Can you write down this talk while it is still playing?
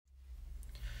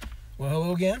Well,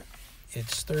 hello again.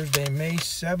 It's Thursday, May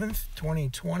 7th,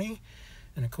 2020.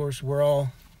 And of course, we're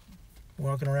all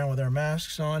walking around with our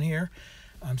masks on here.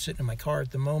 I'm sitting in my car at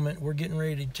the moment. We're getting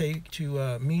ready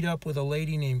to meet up with a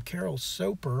lady named Carol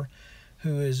Soper,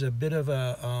 who is a bit of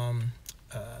a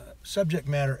subject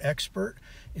matter expert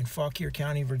in Fauquier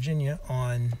County, Virginia,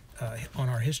 on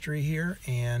our history here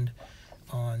and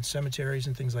on cemeteries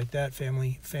and things like that,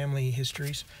 family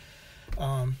histories.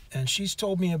 And she's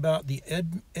told me about the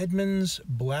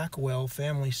Edmonds-Blackwell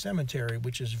family cemetery,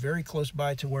 which is very close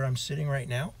by to where I'm sitting right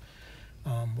now.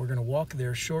 We're going to walk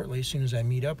there shortly as soon as I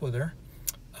meet up with her.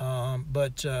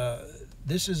 But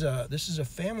this is a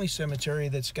family cemetery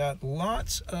that's got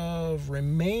lots of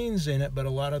remains in it, but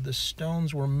a lot of the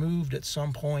stones were moved at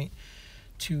some point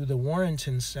to the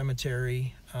Warrenton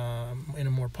Cemetery in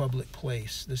a more public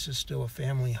place. This is still a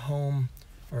family home,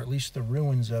 or at least the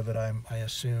ruins of it, I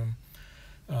assume.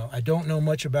 I don't know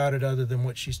much about it other than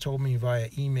what she's told me via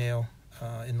email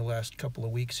in the last couple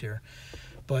of weeks here.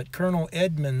 But Colonel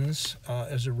Edmonds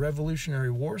is a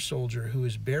Revolutionary War soldier who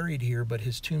is buried here, but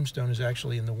his tombstone is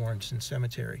actually in the Warrenton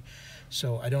Cemetery.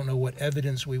 So I don't know what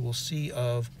evidence we will see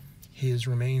of his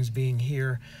remains being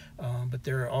here, but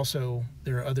there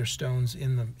are other stones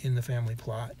in the family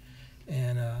plot.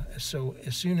 And so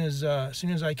as soon as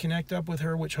I connect up with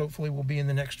her, which hopefully will be in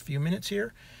the next few minutes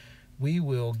here, we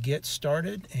will get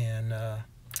started and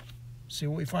see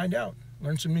what we find out.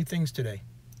 Learn some new things today.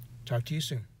 Talk to you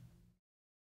soon.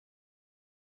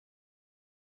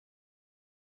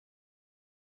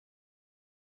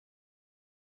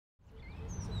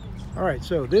 All right,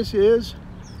 so this is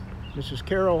Mrs.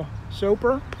 Carol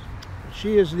Soper.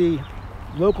 She is the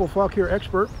local Fauquier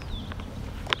expert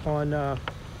on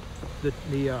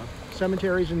the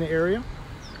cemeteries in the area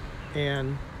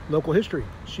and local history.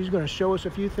 She's going to show us a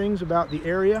few things about the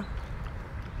area.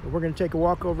 We're going to take a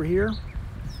walk over here.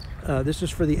 This is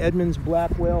for the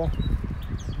Edmonds-Blackwell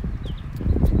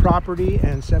property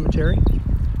and cemetery.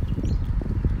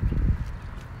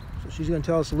 So she's going to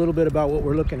tell us a little bit about what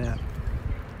we're looking at.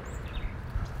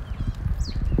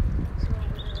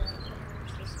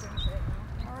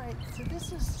 All right, so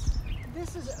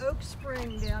this is Oak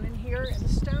Spring down in here, and the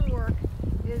stonework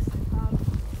is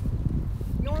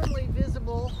normally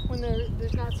visible when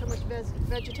there's not so much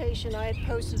vegetation. I had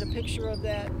posted a picture of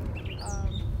that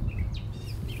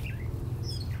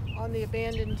on the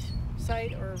abandoned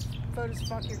site, or photos of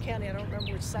Fauquier County. I don't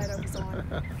remember which site I was on.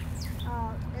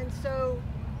 And so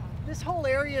this whole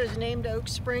area is named Oak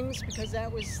Springs because that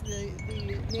was the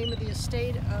name of the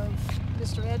estate of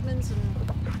Mr. Edmonds,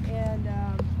 and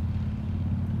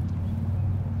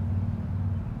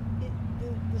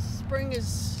the spring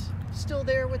is still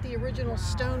there with the original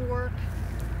stonework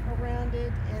around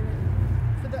it, and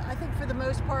I think for the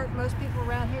most part, most people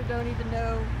around here don't even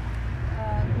know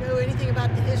anything about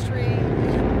the history.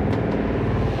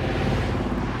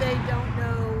 They don't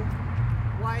know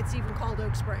why it's even called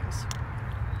Oak Springs.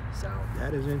 So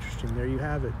that is interesting. There you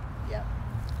have it. Yep.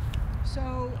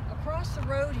 So across the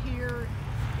road here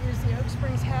is the Oak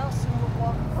Springs house, and we'll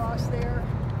walk across there.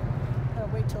 I'll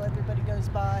wait till everybody goes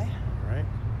by. All right.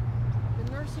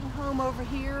 The nursing home over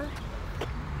here,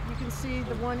 you can see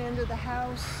the one end of the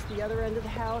house, the other end of the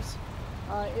house.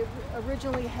 It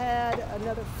originally had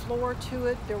another floor to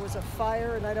it. There was a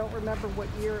fire, and I don't remember what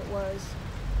year it was.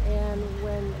 And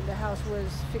when the house was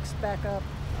fixed back up,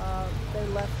 they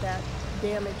left that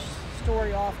damaged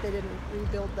story off. They didn't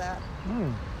rebuild that.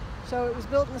 So it was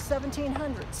built in the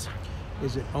 1700s.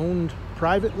 Is it owned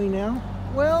privately now?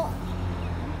 Well,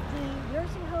 the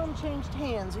nursing home changed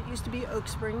hands. It used to be Oak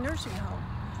Spring Nursing Home.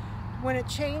 When it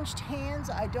changed hands,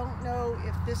 I don't know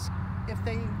if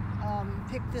they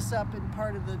picked this up in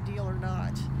part of the deal or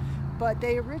not. But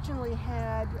they originally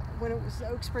had, when it was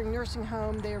Oak Spring Nursing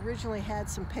Home, they originally had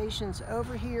some patients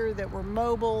over here that were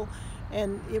mobile,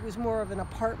 and it was more of an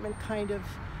apartment kind of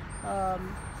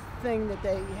thing that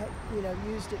they had,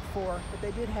 used it for. But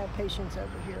they did have patients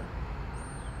over here.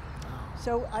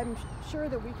 So I'm sure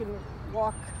that we can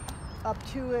walk up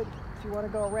to it if you want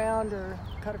to go around or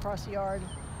cut across the yard.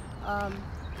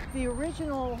 The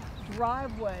original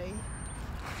driveway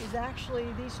is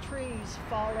actually, these trees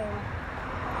follow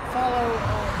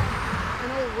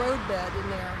an old roadbed in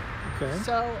there. Okay.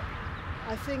 So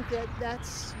I think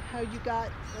that's how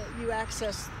you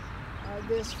access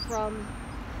this from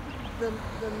the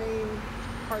main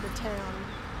part of town.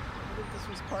 I think this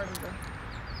was part of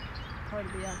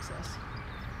the access.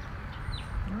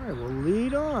 All right, well,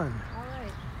 lead on. All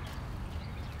right.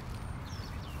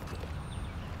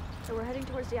 So we're heading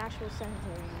towards the actual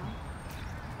cemetery now.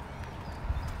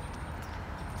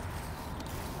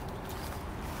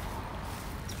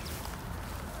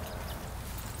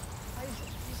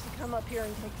 come up here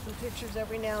and take some pictures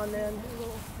every now and then.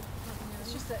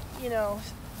 It's just that, you know,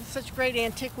 such great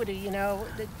antiquity, you know,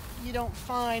 that you don't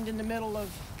find in the middle of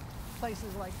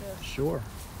places like this. Sure.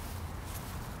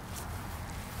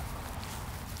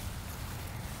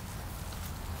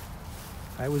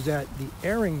 I was at the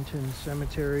Warrenton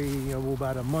Cemetery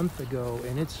about a month ago,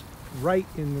 and it's right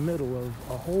in the middle of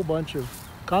a whole bunch of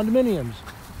condominiums.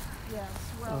 Yes.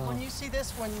 Well, when you see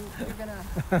this one, you're gonna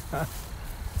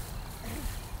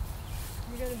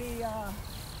be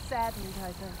saddened,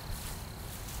 I think.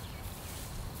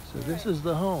 So this is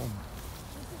the home.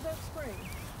 This is Oak Spring.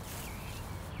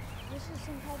 This is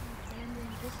some type of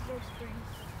abandoned. This is Oak Spring.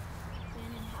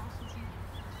 Abandoned houses.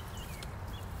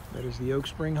 That is the Oak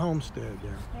Spring homestead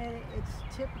there. And it's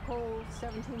typical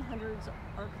 1700s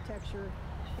architecture.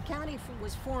 The county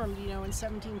was formed, you know, in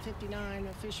 1759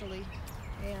 officially,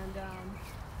 and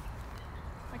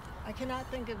I cannot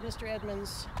think of Mr.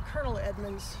 Edmonds, Colonel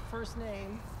Edmonds' first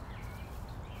name,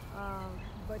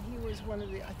 but he was one of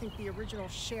the, I think, the original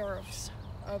sheriffs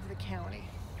of the county.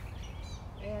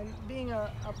 And being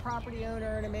a property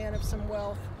owner and a man of some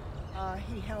wealth,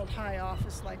 he held high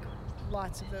office like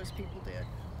lots of those people did.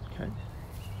 Okay.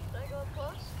 Should I go up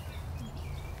close?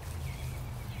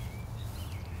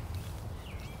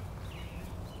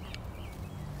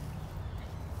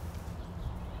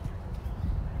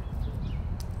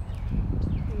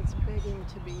 It's begging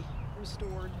to be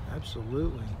restored.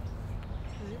 Absolutely.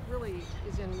 It really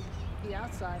is in the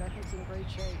outside. I think it's in great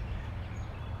shape.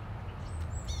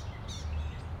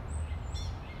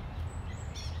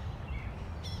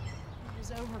 It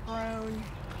was overgrown,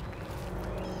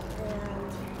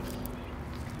 and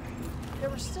there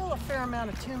was still a fair amount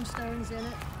of tombstones in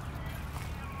it.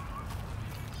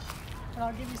 And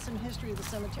I'll give you some history of the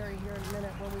cemetery here in a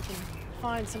minute where we can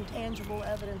find some tangible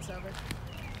evidence of it.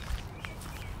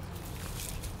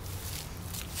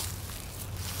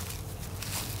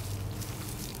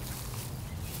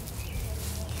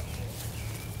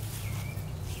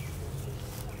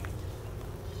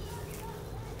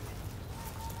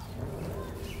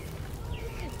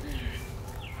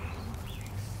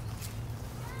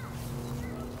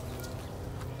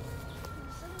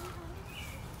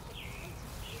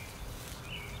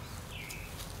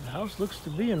 The house looks to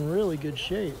be in really good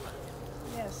shape.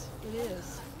 Yes, it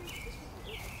is.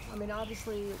 I mean,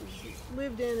 obviously it was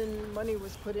lived in and money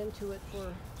was put into it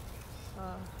for,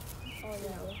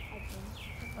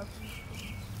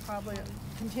 probably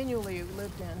continually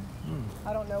lived in.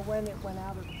 I don't know when it went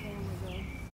out of the family though.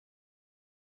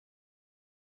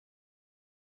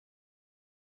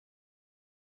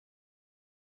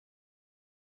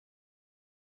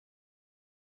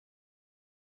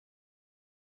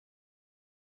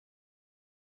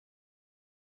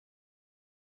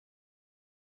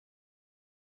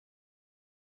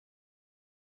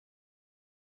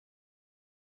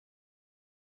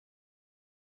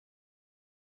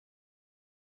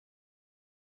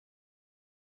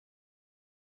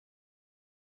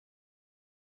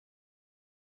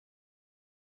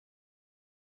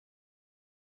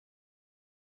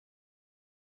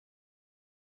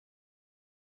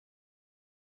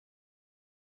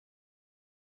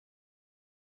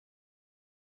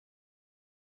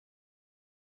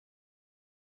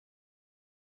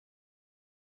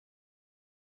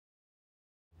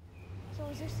 So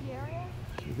is this the area?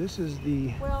 So this is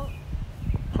the Well,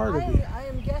 part of it. I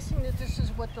am guessing that this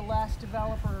is what the last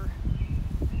developer,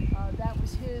 that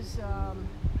was his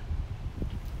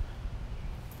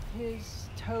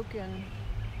token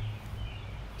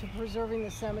to preserving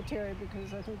the cemetery,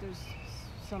 because I think there's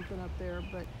something up there,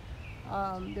 but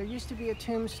there used to be a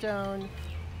tombstone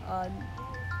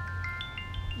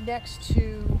next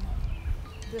to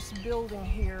this building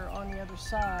here on the other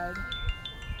side.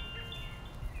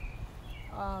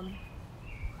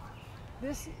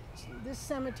 This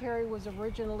cemetery was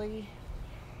originally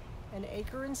an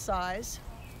acre in size,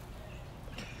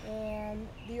 and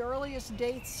the earliest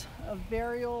dates of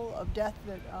burial, of death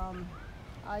that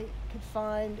I could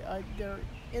find, they're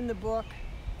in the book,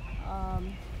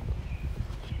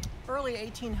 early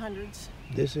 1800s.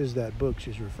 This is that book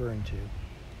she's referring to.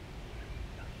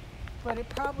 But it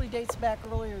probably dates back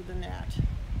earlier than that.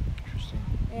 Interesting.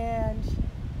 And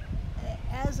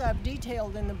as I've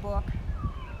detailed in the book,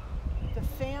 the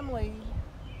family,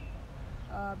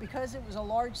 because it was a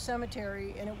large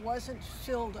cemetery and it wasn't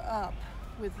filled up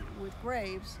with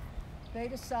graves, they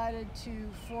decided to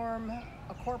form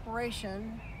a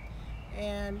corporation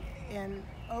and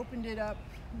opened it up,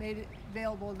 made it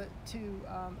available to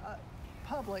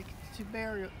public to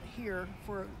bury here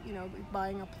for, you know,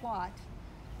 buying a plot.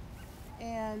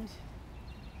 And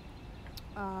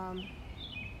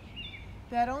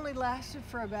That only lasted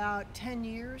for about 10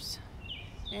 years,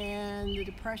 and the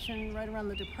Depression, right around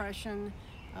the Depression,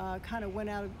 kind of went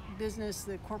out of business.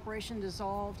 The corporation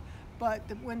dissolved, but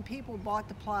when people bought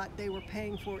the plot, they were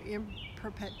paying for in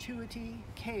perpetuity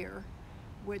care,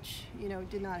 which, you know,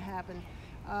 did not happen.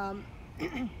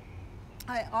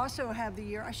 I also have the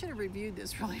year, I should have reviewed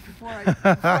this really before I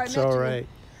That's mentioned all right.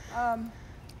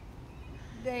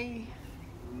 They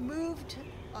moved,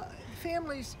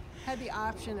 families had the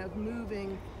option of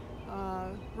moving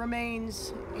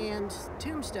remains and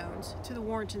tombstones to the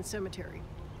Warrenton Cemetery.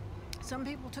 Some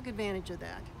people took advantage of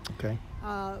that. Okay.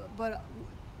 But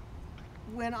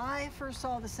when I first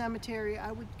saw the cemetery,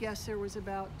 I would guess there was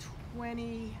about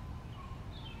 20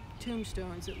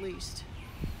 tombstones at least.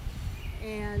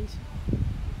 And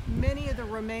many of the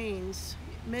remains,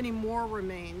 many more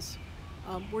remains,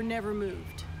 were never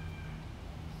moved.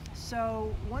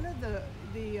 So one of the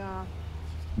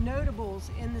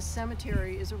notables in the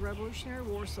cemetery is a Revolutionary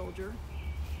War soldier.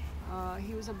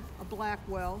 He was a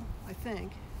Blackwell, I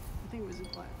think. I think it was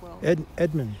a Blackwell.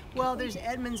 Edmund. Well, there's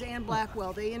Edmonds and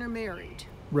Blackwell. They intermarried.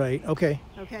 Right. Okay.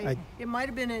 Okay. It might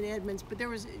have been in Edmonds, but there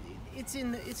was.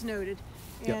 It's noted.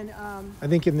 Yep. And I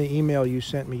think in the email you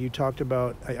sent me, you talked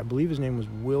about, I believe his name was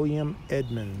William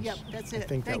Edmonds. Yep, that's it. I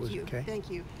think Thank that was you. okay. Thank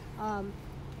you.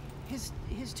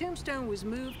 His tombstone was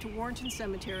moved to Warrenton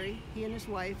Cemetery. He and his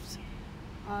wife's.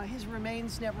 His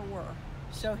remains never were.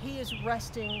 So he is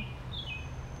resting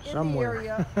in Somewhere. the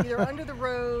area, either under the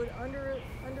road, under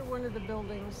one of the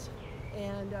buildings,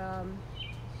 and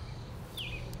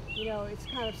you know, it's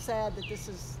kind of sad that this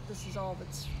is all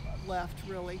that's left,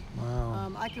 really.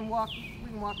 Wow. We can walk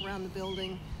around the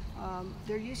building.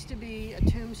 There used to be a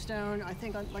tombstone, I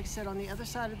think, like I said, on the other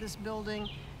side of this building.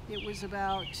 It was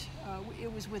about,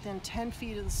 it was within 10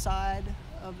 feet of the side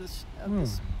of this.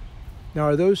 Now,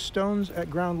 are those stones at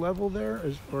ground level there,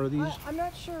 or are these? I'm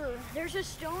not sure. There's a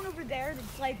stone over there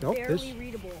that's like Nope, barely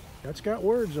readable. That's got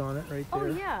words on it right there. Oh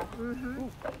yeah. Mm-hmm.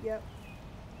 Yep.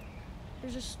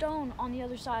 There's a stone on the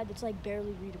other side that's like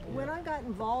barely readable. When I got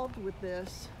involved with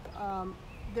this,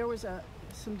 there was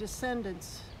some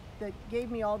descendants that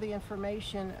gave me all the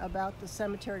information about the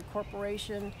cemetery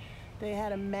corporation. They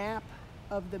had a map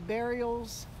of the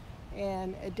burials,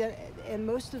 and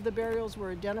most of the burials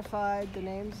were identified, the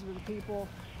names of the people,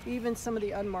 even some of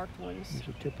the unmarked ones. There's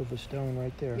a tip of a stone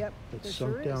right there. Yep, That's there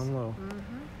sunk sure down is. low.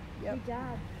 Mm-hmm. Yep. Hey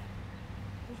Dad,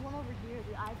 there's one over here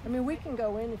that I mean, we can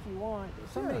go in if you want.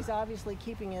 Somebody's obviously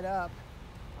keeping it up.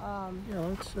 Yeah,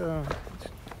 let's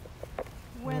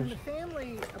When the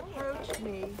family approached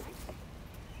me,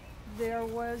 there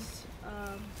was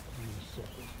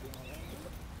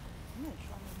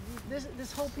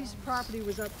this whole piece of property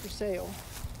was up for sale.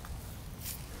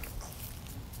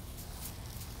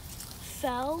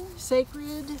 fell.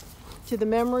 Sacred to the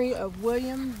memory of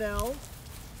William Bell.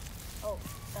 Oh,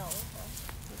 fell.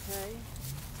 Okay.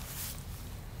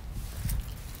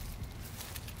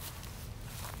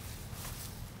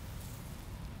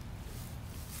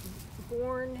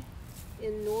 Born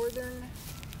in northern.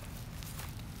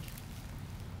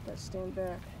 Let's stand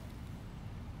back.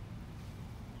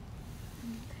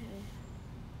 Okay.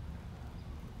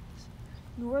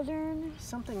 Northern.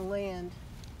 Something land.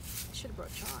 I should have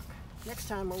brought chalk. Next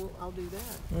time I'll do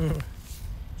that.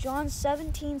 John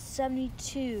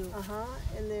 1772.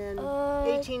 And then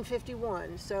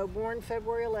 1851. So born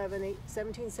February 11,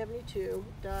 1772.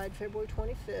 Died February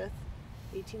 25th,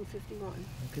 1851.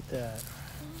 look at that.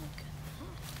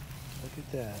 Look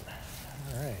at that.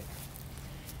 All right.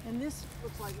 And this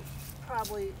looks like it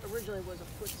probably originally was a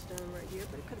footstone right here,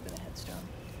 but it could have been a headstone.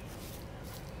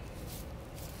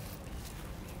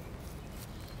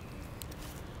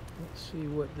 Let's see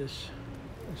what this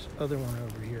other one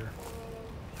over here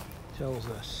tells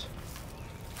us.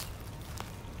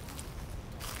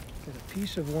 Got a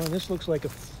piece of one. This looks like a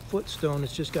footstone.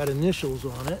 It's just got initials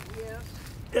on it. Yeah.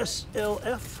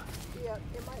 SLF. Yeah.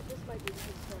 This might be the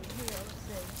headstone. Here, let's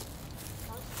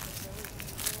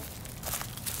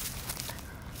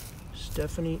see.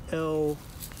 Stephanie L.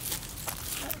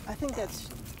 I think that's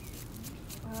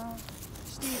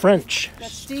Steve. French.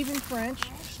 That's Stephen French.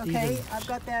 Okay, Stevens. I've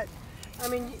got that. I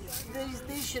mean,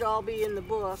 these should all be in the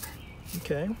book.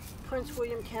 Okay. Prince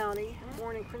William County,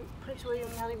 born in Prince William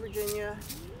County, Virginia,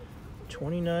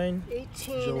 29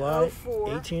 July 1804.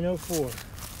 1804.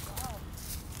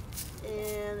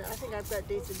 And I think I've got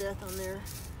dates of death on there.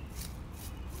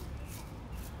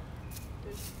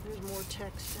 There's more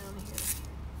text down here.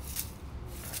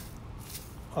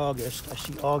 August. I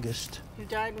see August. Who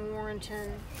died in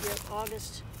Warrenton? Yep,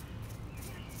 August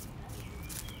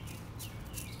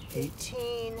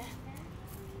 1812.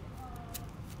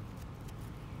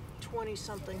 20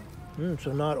 something.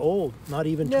 So not old, not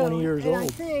even No, 20 years and old. I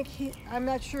think I'm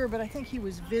not sure, but I think he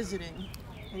was visiting,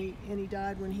 and he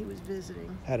died when he was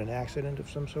visiting. Had an accident of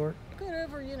some sort? Good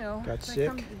over, you know. Got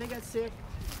sick? They got sick.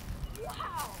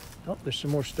 Wow. Oh, there's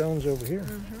some more stones over here.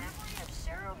 Memory of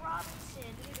Sarah Robinson,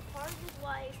 who departed his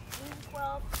life June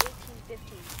 12,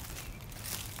 1815.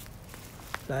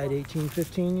 Died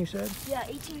 1815, you said? Yeah,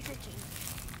 1815.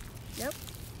 Yep.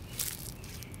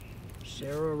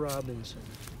 Sarah Robinson.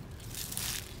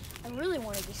 I really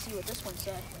wanted to see what this one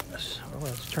said. Well,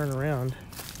 let's turn around,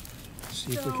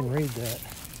 see if we can read that.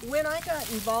 When I got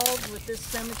involved with this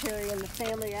cemetery and the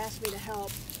family asked me to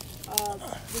help,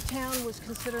 the town was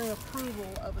considering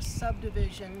approval of a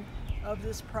subdivision of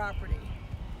this property.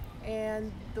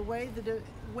 And the way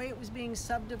it was being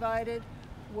subdivided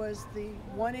was the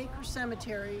 1 acre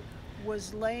cemetery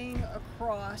was laying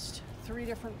across 3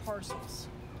 different parcels.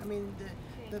 I mean,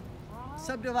 the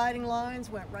subdividing lines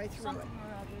went right through it.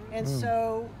 And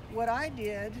so what I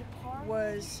did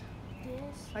was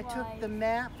I took the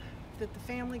map that the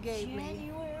family gave me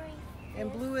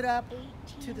and blew it up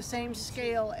to the same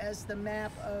scale as the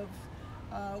map of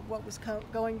what was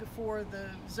going before the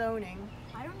zoning,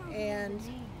 and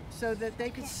so that they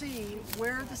could see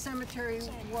where the cemetery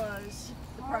was,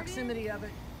 the proximity of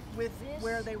it with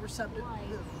where they were the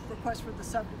request for the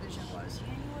subdivision was.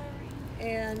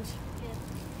 And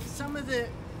some of the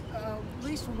at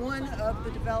least one of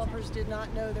the developers did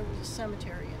not know there was a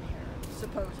cemetery in here,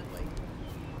 supposedly.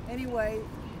 Anyway,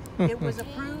 it was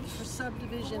approved for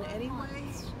subdivision anyway,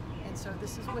 and so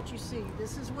this is what you see.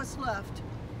 This is what's left.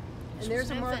 And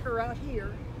there's a marker out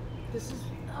here. This is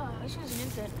this was an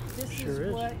infant. this Sure is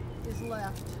is. what is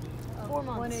left of 4 a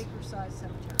months. 1 acre size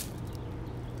cemetery.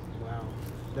 Wow.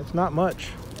 That's not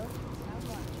much. Nope,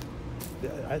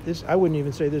 not much. I wouldn't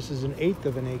even say this is 1/8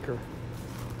 of an acre.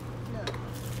 No.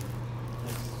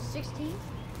 16?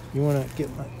 You want to get,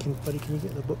 buddy, can you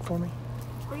get the book for me?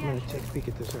 Oh, I'm yeah, going to take a peek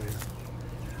at this area.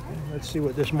 Let's see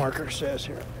what this marker says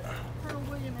here. Colonel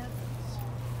William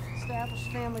Edmonds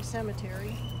established family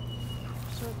cemetery,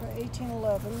 circa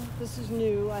 1811. This is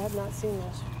new. I have not seen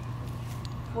this.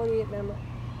 48 member.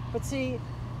 But see,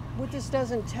 what this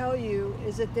doesn't tell you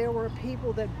is that there were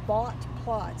people that bought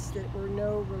plots that were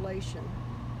no relation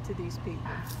to these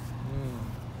people.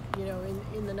 You know,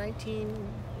 in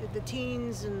the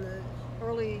teens and the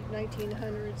early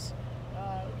 1900s,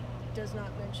 does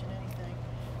not mention anything.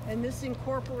 And this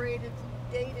incorporated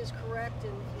date is correct,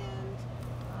 and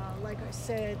like I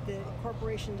said, the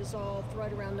corporation dissolved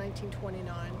right around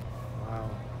 1929. Wow.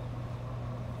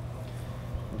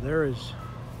 There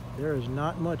is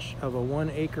not much of a 1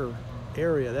 acre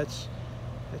area. That's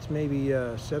maybe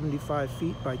 75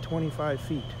 feet by 25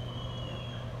 feet.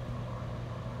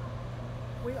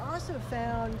 We also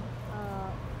found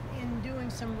in doing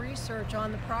some research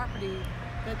on the property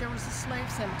that there was a slave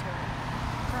cemetery.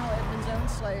 Colonel Edmonds owned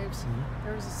slaves.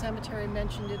 There was a cemetery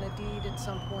mentioned in a deed at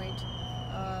some point.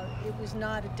 It was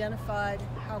not identified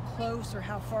how close or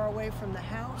how far away from the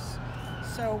house,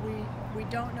 so we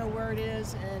don't know where it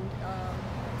is, and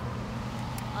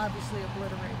obviously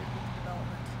obliterated with the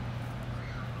development.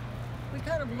 We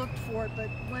kind of looked for it, but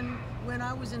when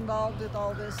I was involved with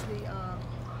all this,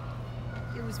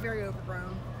 it was very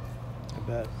overgrown. I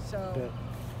bet. So. I bet.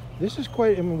 This is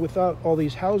quite, I mean, without all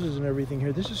these houses and everything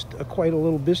here, this is quite a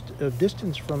little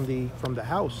distance from the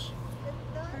house.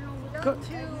 Not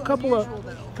too unusual,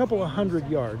 though. Couple of 100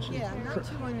 yards. Yeah, not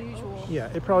too unusual.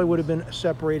 Yeah, it probably would have been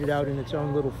separated out in its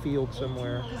own little field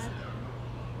somewhere.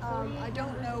 I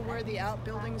don't know where the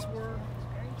outbuildings were,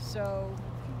 so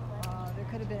there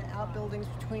could have been outbuildings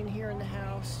between here and the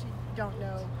house. Don't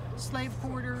know. Slave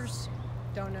quarters,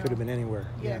 don't know. Could have been anywhere.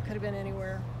 Yeah, it could have been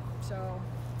anywhere. So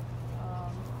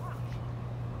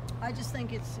I just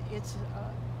think it's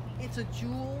a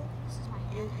jewel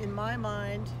in my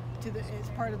mind. It's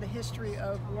part of the history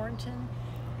of Warrenton,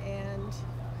 and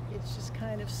it's just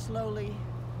kind of slowly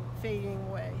fading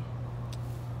away.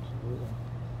 Absolutely.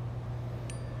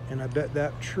 And I bet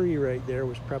that tree right there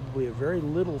was probably a very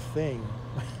little thing.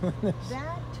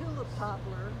 That tulip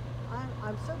poplar,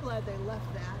 I'm so glad they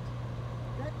left that.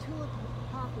 That tulip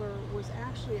poplar was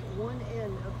actually at one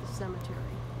end of the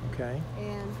cemetery. Okay.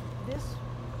 And this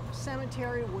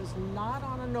cemetery was not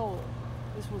on a knoll.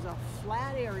 This was a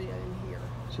flat area in here.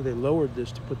 So they lowered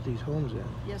this to put these homes in.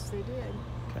 Yes, they did.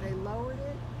 Okay. They lowered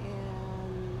it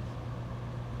and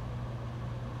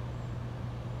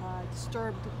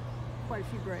disturbed quite a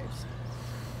few graves.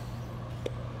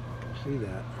 I see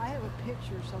that. I have a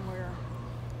picture somewhere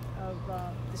of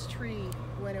this tree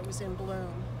when it was in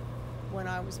bloom when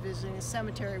I was visiting a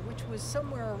cemetery, which was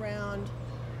somewhere around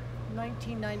 19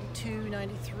 1992,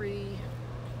 93,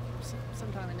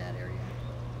 sometime in that area.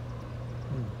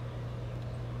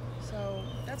 So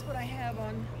that's what I have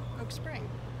on Oak Spring.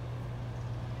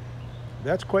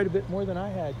 That's quite a bit more than I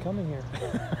had coming here.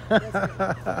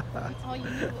 Oh, you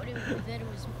knew that it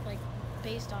was like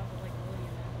based off of like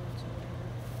William Edmonds or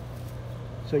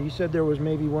whatever. So you said there was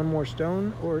maybe one more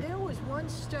stone, or? There was one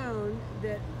stone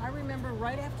that I remember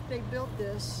right after they built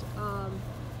this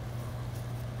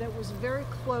that was very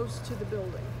close to the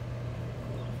building.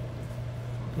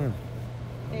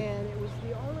 And it was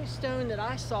the only stone that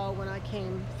I saw when I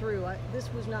came through.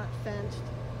 This was not fenced,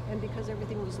 and because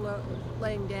everything was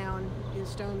laying down, the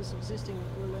stones existing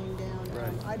were laying down.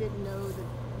 Right. I didn't know that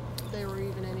there were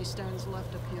even any stones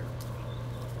left up here.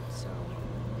 So.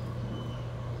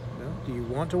 No? Do you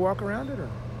want to walk around it, or?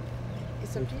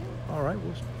 It's up to you. All right,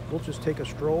 we'll just take a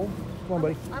stroll. Come on,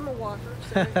 buddy. I'm a walker,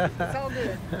 so it's all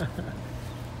good.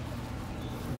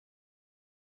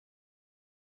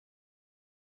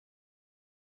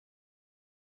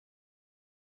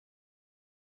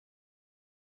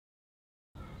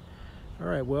 All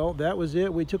right, well, that was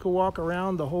it. We took a walk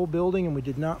around the whole building, and we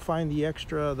did not find the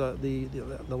extra,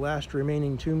 the last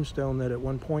remaining tombstone that at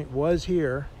one point was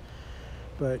here.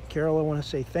 But Carol, I want to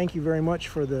say thank you very much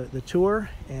for the tour,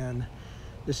 and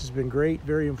this has been great,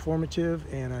 very informative,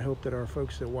 and I hope that our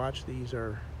folks that watch these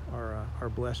are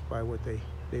blessed by what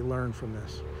they learn from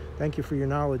this. Thank you for your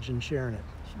knowledge and sharing it.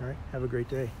 All right, have a great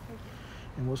day. Thank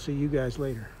you. And we'll see you guys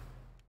later.